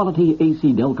handles quality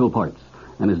AC Delco parts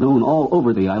and is known all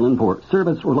over the island for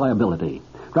service reliability.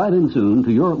 Drive in soon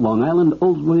to your Long Island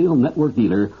Oldsmobile Network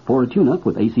dealer for a tune-up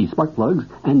with AC spark plugs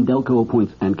and Delco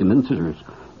points and condensers.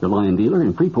 Your line dealer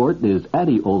in Freeport is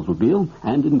Addy Oldsmobile,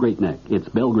 and in Great Neck, it's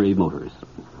Belgrave Motors.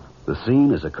 The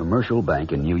scene is a commercial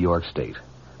bank in New York State.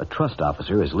 A trust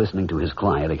officer is listening to his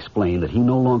client explain that he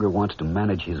no longer wants to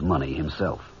manage his money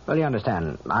himself. Well, you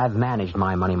understand, I've managed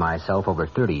my money myself over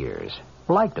 30 years.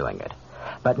 Like doing it.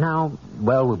 But now,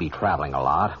 well, we'll be traveling a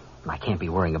lot. I can't be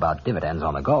worrying about dividends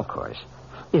on the golf course.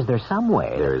 Is there some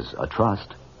way... There's a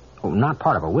trust. Oh, not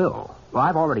part of a will. Well,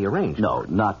 I've already arranged it. No,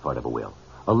 not part of a will.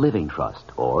 A living trust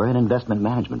or an investment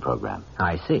management program.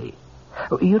 I see.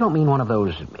 You don't mean one of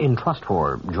those in-trust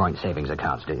for joint savings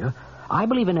accounts, do you? I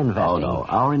believe in investing... Oh, no.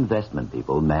 Our investment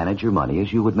people manage your money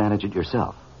as you would manage it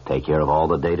yourself. Take care of all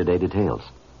the day-to-day details.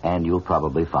 And you'll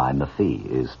probably find the fee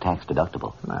is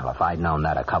tax-deductible. Well, if I'd known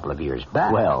that a couple of years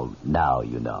back... Well, now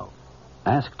you know.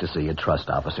 Ask to see a trust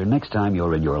officer next time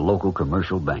you're in your local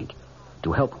commercial bank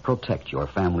to help protect your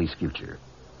family's future.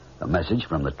 A message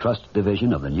from the Trust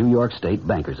Division of the New York State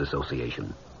Bankers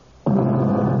Association.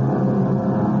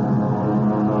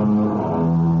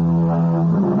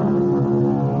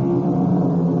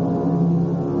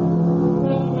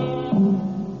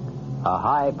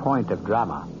 point of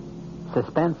drama.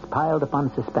 Suspense piled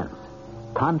upon suspense.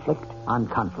 Conflict on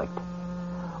conflict.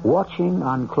 Watching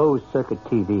on closed-circuit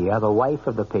TV are the wife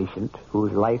of the patient,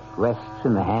 whose life rests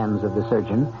in the hands of the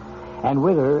surgeon, and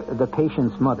with her, the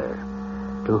patient's mother,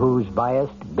 to whose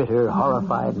biased, bitter,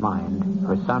 horrified mind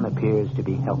her son appears to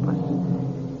be helpless.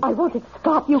 I want it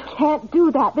stopped. You can't do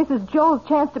that. This is Joel's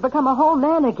chance to become a whole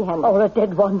man again. Or a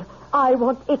dead one. I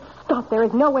want it stopped. There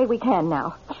is no way we can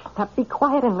now. Now be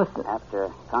quiet and listen.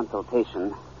 After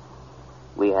consultation,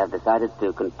 we have decided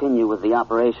to continue with the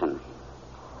operation.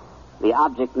 The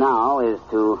object now is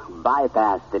to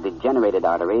bypass the degenerated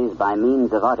arteries by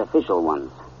means of artificial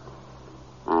ones.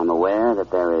 I'm aware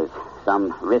that there is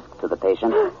some risk to the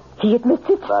patient. He admits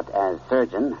it? But as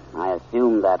surgeon, I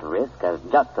assume that risk as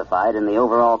justified in the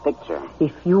overall picture.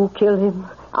 If you kill him,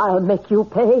 I'll make you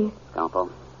pay.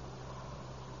 Scalpel.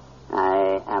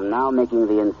 I am now making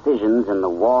the incisions in the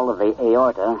wall of the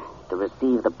aorta to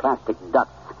receive the plastic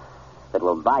ducts that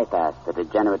will bypass the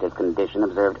degenerative condition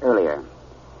observed earlier.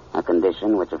 A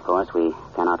condition which, of course, we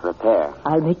cannot repair.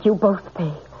 I'll make you both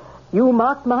pay. You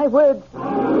mark my words.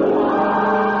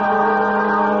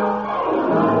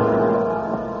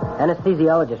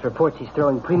 Anesthesiologist reports he's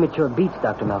throwing premature beats,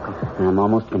 Dr. Malcolm. I'm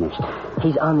almost finished.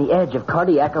 He's on the edge of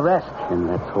cardiac arrest. Then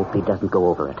let's hope he doesn't go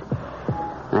over it.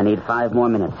 I need 5 more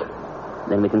minutes.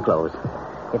 Then we can close.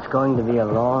 It's going to be a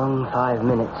long 5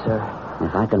 minutes, sir.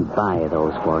 If I can buy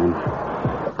those for him,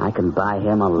 I can buy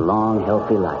him a long,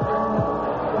 healthy life.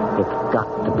 It's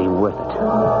got to be worth it.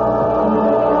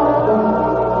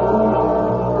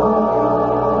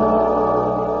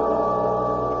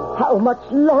 How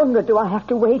much longer do I have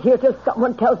to wait here till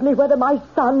someone tells me whether my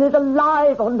son is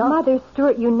alive or not? Mother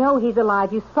Stewart, you know he's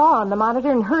alive. You saw on the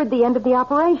monitor and heard the end of the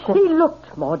operation. He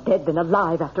looked more dead than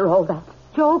alive after all that.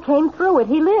 Joel came through it.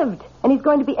 He lived. And he's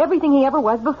going to be everything he ever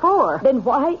was before. Then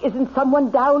why isn't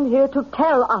someone down here to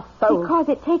tell us so? Because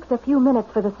it takes a few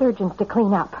minutes for the surgeons to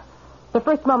clean up. The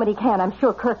first moment he can, I'm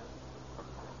sure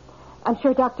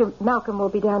Dr. Malcolm will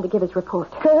be down to give his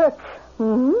report. Kirk?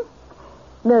 Hmm?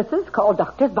 Nurses call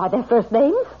doctors by their first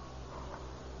names?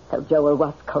 So Joel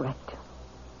was correct.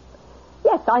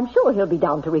 Yes, I'm sure he'll be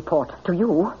down to report. To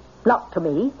you. Not to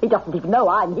me. He doesn't even know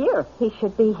I'm here. He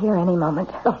should be here any moment.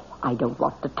 Oh, I don't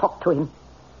want to talk to him.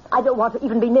 I don't want to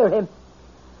even be near him.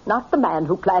 Not the man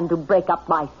who planned to break up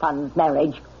my son's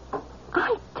marriage.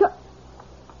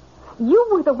 You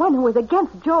were the one who was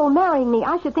against Joel marrying me.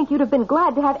 I should think you'd have been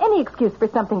glad to have any excuse for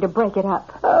something to break it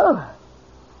up. Oh,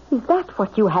 is that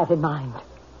what you have in mind?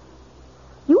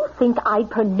 You think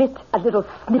I'd permit a little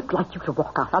snip like you to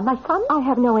walk out on my son? I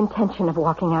have no intention of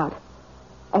walking out.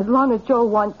 As long as Joel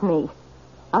wants me,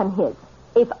 I'm his.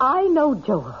 If I know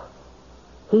Joel,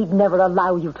 he'd never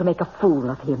allow you to make a fool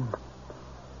of him.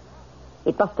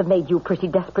 It must have made you pretty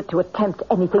desperate to attempt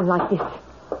anything like this.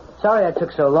 Sorry I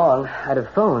took so long. I'd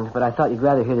have phoned, but I thought you'd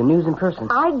rather hear the news in person.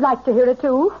 I'd like to hear it,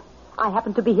 too. I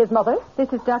happen to be his mother.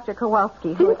 This is Dr.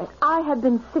 Kowalski. Since I have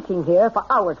been sitting here for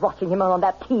hours watching him on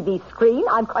that TV screen,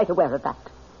 I'm quite aware of that.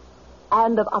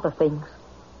 And of other things.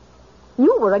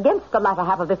 You were against the latter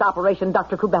half of this operation,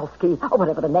 Dr. Kowalski, or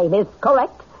whatever the name is,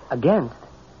 correct? Against?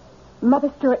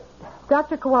 Mother Stewart,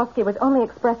 Dr. Kowalski was only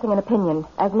expressing an opinion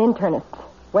as an internist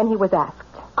when he was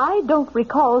asked. I don't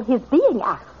recall his being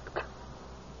asked.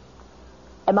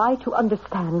 Am I to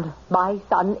understand my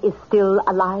son is still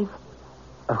alive?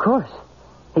 Of course.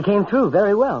 He came through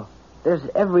very well. There's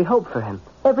every hope for him.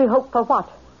 Every hope for what?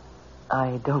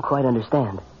 I don't quite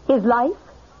understand. His life?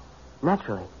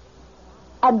 Naturally.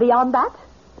 And beyond that?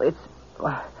 It's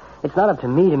not up to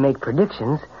me to make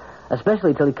predictions,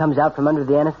 especially till he comes out from under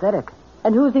the anesthetic.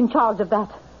 And who's in charge of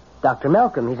that? Dr.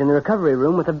 Malcolm. He's in the recovery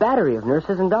room with a battery of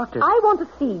nurses and doctors. I want to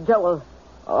see Joel.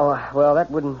 Oh, well,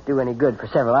 that wouldn't do any good for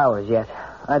several hours yet.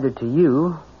 Either to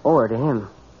you or to him.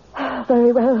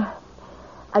 Very well.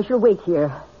 I shall wait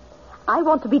here. I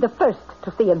want to be the first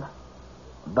to see him.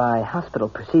 By hospital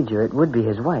procedure, it would be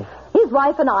his wife. His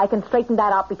wife and I can straighten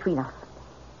that out between us.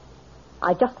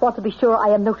 I just want to be sure I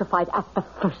am notified at the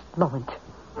first moment.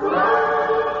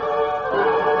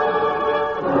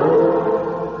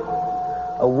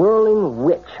 A whirling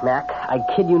witch, Mac. I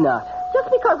kid you not. Just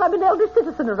because I'm an elder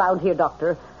citizen around here,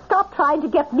 Doctor. Stop trying to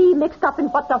get me mixed up in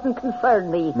what doesn't concern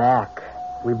me. Mac,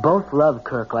 we both love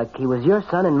Kirk like he was your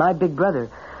son and my big brother.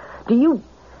 It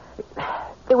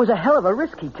was a hell of a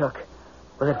risk he took.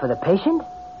 Was it for the patient?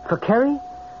 For Kerry?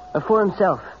 Or for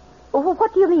himself? Well,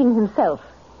 what do you mean, himself?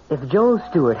 If Joel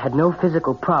Stewart had no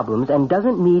physical problems and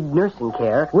doesn't need nursing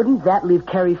care, wouldn't that leave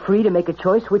Kerry free to make a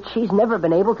choice which she's never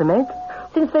been able to make?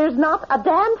 Since there's not a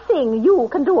damn thing you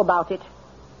can do about it.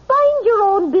 Mind your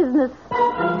own business.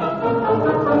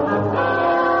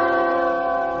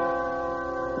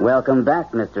 Welcome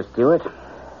back, Mr. Stewart.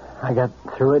 I got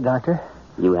through it, Doctor.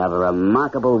 You have a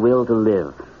remarkable will to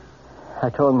live.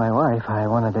 I told my wife I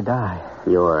wanted to die.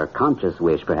 Your conscious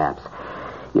wish, perhaps.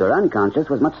 Your unconscious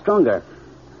was much stronger.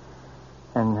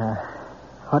 And,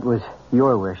 what was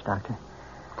your wish, Doctor?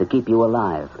 To keep you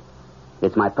alive.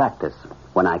 It's my practice,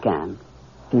 when I can.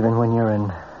 Even when you're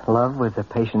in love with the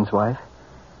patient's wife?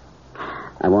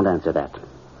 I won't answer that.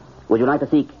 Would you like to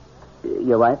seek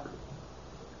your wife?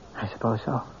 I suppose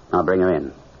so. I'll bring her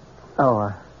in.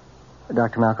 Oh,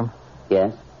 Dr. Malcolm?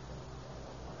 Yes?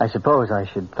 I suppose I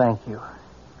should thank you.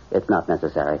 It's not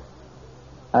necessary.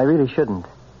 I really shouldn't.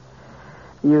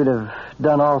 You'd have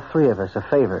done all three of us a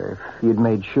favor if you'd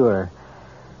made sure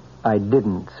I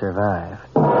didn't survive.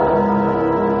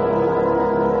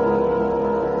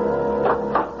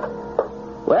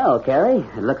 Well, Carrie,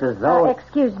 it looks as though...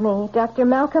 Excuse me, Dr.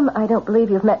 Malcolm. I don't believe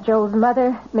you've met Joel's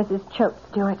mother, Mrs. Choate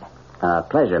Stewart.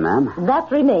 Pleasure, ma'am. That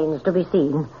remains to be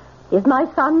seen. Is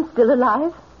my son still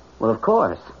alive? Well, of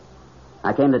course.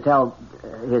 I came to tell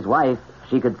his wife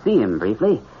she could see him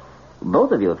briefly.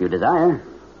 Both of you, if you desire.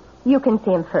 You can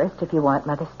see him first if you want,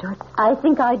 Mother Stewart. I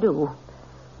think I do.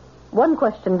 One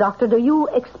question, Doctor. Do you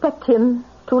expect him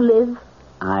to live?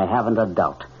 I haven't a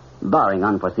doubt, barring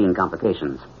unforeseen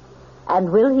complications.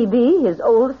 And will he be his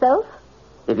old self?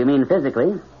 If you mean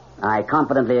physically, I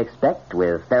confidently expect,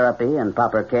 with therapy and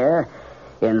proper care,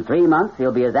 in 3 months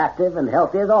he'll be as active and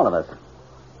healthy as all of us.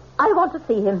 I want to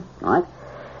see him. All right.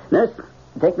 Nurse,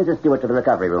 take Mrs. Stewart to the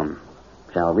recovery room.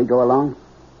 Shall we go along?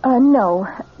 No.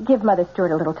 Give Mother Stewart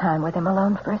a little time with him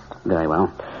alone first. Very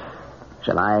well.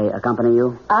 Shall I accompany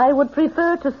you? I would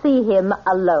prefer to see him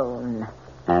alone.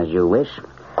 As you wish.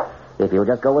 If you'll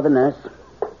just go with the nurse.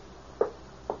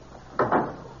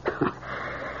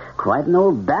 Quite an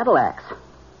old battle axe.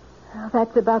 Well,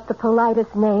 that's about the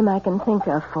politest name I can think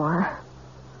of for her.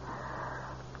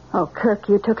 Oh, Kirk,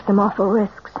 you took some awful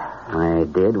risks. I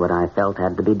did what I felt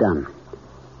had to be done.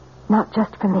 Not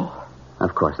just for me.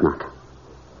 Of course not.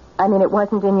 I mean, it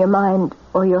wasn't in your mind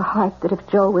or your heart that if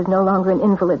Joe was no longer an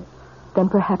invalid, then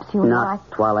perhaps you and I...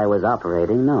 Not while I was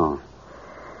operating, no.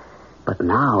 But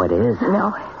now it is.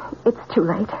 No, it's too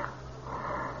late.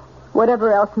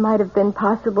 Whatever else might have been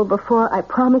possible before, I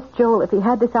promised Joel if he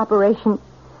had this operation,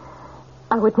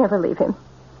 I would never leave him.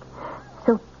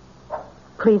 So,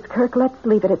 please, Kirk, let's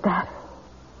leave it at that.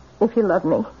 If you love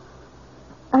me.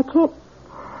 I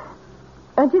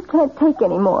just can't take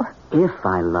any more. If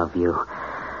I love you.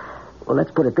 Well,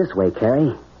 let's put it this way,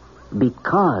 Carrie.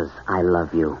 Because I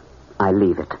love you, I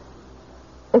leave it.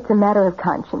 It's a matter of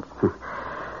conscience.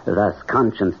 Thus,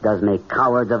 conscience does make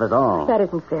cowards of us all. That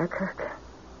isn't fair, Kirk.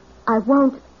 I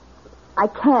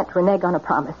can't renege on a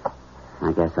promise.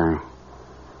 I guess I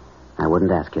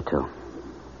wouldn't ask you to.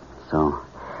 So,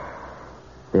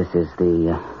 this is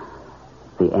the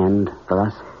end for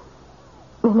us?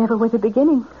 There never was a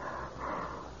beginning.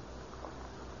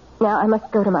 Now I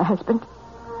must go to my husband.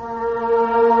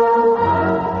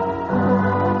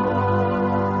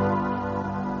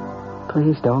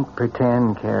 Please don't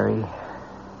pretend, Carrie.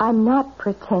 I'm not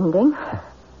pretending.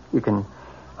 You can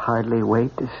hardly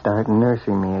wait to start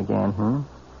nursing me again,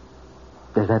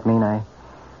 Does that mean I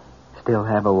still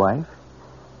have a wife?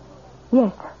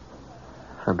 Yes.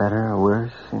 For better or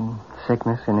worse, in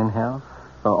sickness and in health?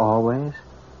 For always?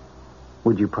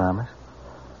 Would you promise?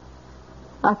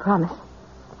 I promise.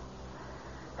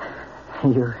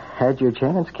 You had your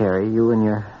chance, Carrie, you and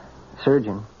your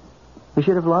surgeon. You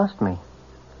should have lost me.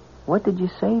 What did you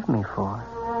save me for?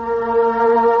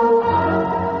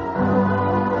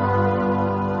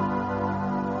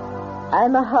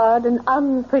 I'm a hard and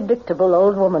unpredictable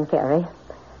old woman, Carrie.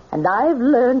 And I've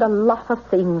learned a lot of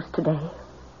things today.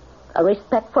 A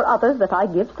respect for others that I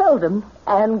give seldom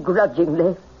and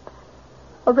grudgingly.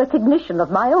 A recognition of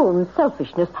my own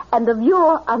selfishness and of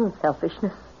your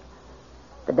unselfishness.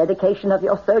 The dedication of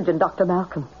your surgeon, Dr.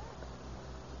 Malcolm.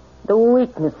 The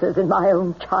weaknesses in my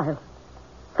own child.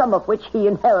 Some of which he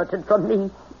inherited from me.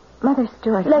 Mother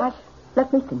Stewart,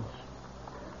 let me finish.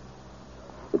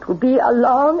 It will be a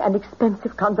long and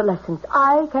expensive convalescence.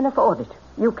 I can afford it.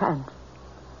 You can't.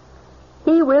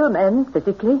 He will mend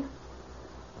physically.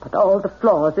 But all the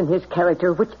flaws in his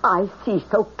character, which I see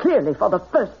so clearly for the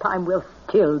first time, will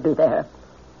still be there.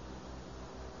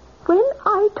 When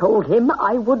I told him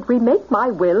I would remake my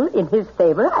will in his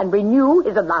favor and renew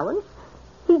his allowance,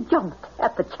 he jumped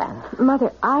at the chance.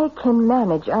 Mother, I can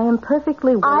manage. I am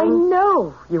perfectly willing. I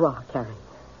know you are, Carrie.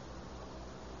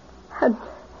 And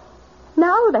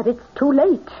now that it's too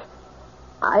late,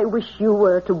 I wish you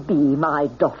were to be my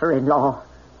daughter-in-law.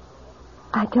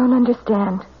 I don't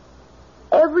understand.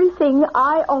 Everything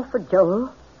I offered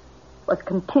Joel was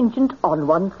contingent on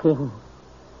one thing.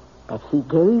 That he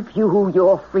gave you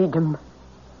your freedom.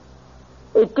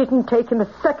 It didn't take him a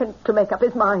second to make up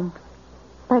his mind.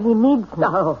 But he needs me.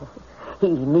 No, he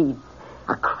needs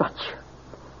a crutch.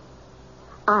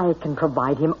 I can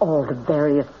provide him all the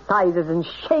various sizes and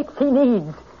shapes he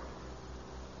needs.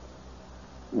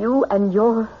 You and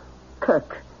your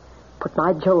Kirk put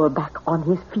my Joel back on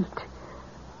his feet.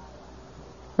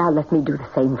 Now let me do the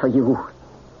same for you.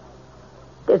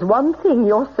 There's one thing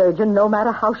your surgeon, no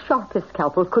matter how sharp his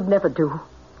scalpel, could never do.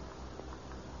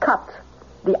 Cut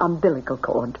the umbilical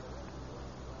cord.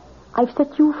 I've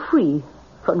set you free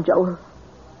from Joel.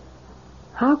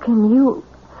 How can you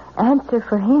answer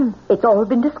for him? It's all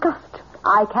been discussed.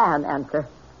 I can answer.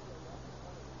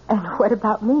 And what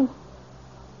about me?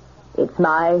 It's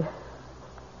my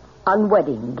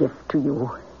unwedding gift to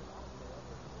you.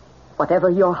 Whatever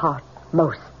your heart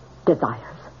most desires.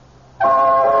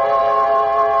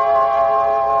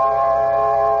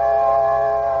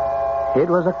 It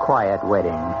was a quiet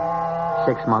wedding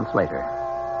 6 months later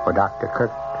for Dr.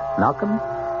 Kirk Malcolm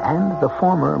and the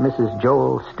former Mrs.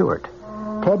 Joel Stewart.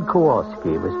 Ted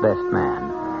Kowalski was best man,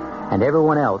 and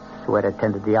everyone else who had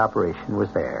attended the operation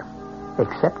was there,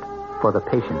 except for the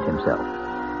patient himself.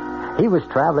 He was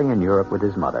traveling in Europe with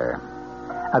his mother.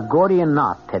 A Gordian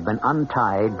knot had been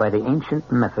untied by the ancient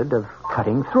method of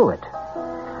cutting through it.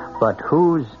 But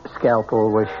whose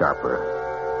scalpel was sharper,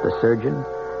 the surgeon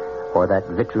or that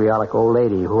vitriolic old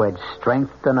lady who had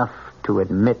strength enough to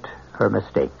admit her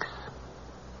mistakes?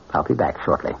 I'll be back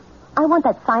shortly. I want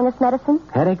that sinus medicine.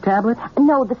 Headache tablet?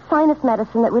 No, the sinus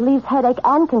medicine that relieves headache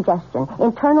and congestion,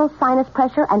 internal sinus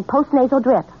pressure, and postnasal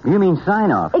drip. You mean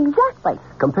sign-off? Exactly.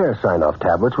 Compare sign-off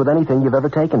tablets with anything you've ever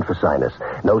taken for sinus.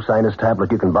 No sinus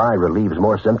tablet you can buy relieves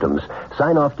more symptoms.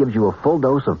 Sign-off gives you a full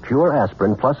dose of pure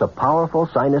aspirin plus a powerful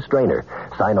sinus drainer.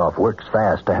 Sign-off works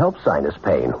fast to help sinus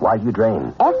pain while you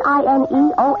drain.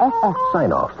 Sineoff.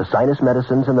 Sign-off, the sinus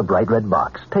medicines in the bright red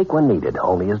box. Take when needed,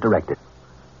 only as directed.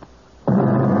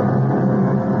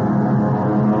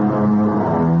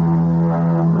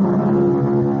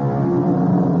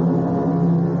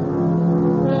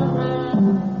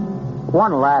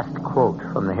 One last quote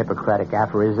from the Hippocratic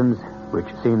aphorisms, which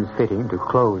seems fitting to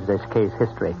close this case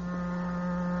history.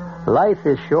 Life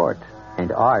is short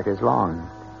and art is long.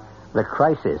 The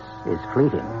crisis is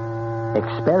fleeting.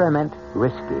 Experiment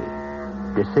risky.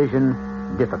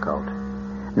 Decision difficult.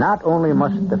 Not only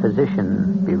must the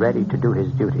physician be ready to do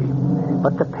his duty,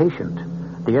 but the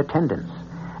patient, the attendants,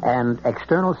 and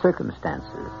external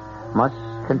circumstances must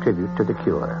contribute to the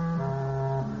cure.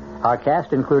 Our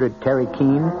cast included Terry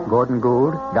Keane, Gordon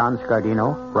Gould, Don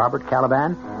Scardino, Robert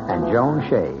Caliban, and Joan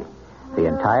Shea. The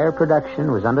entire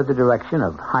production was under the direction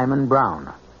of Hyman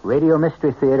Brown. Radio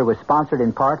Mystery Theater was sponsored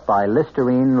in part by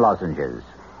Listerine lozenges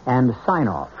and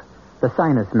Sign-Off, the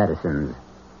sinus medicines.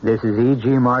 This is E.G.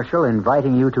 Marshall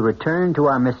inviting you to return to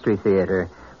our Mystery Theater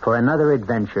for another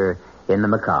adventure in the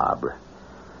macabre.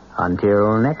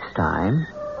 Until next time,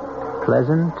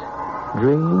 pleasant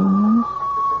dreams.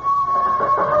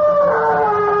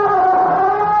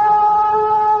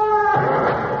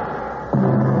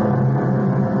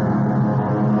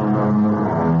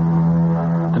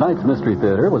 Tonight's Mystery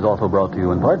Theater was also brought to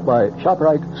you in part by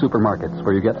ShopRite Supermarkets,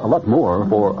 where you get a lot more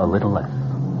for a little less.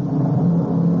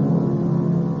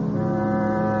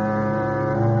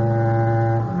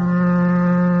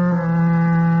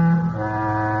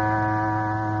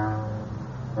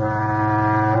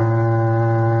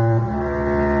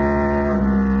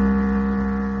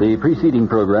 The preceding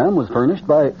program was furnished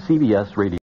by CBS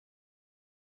Radio.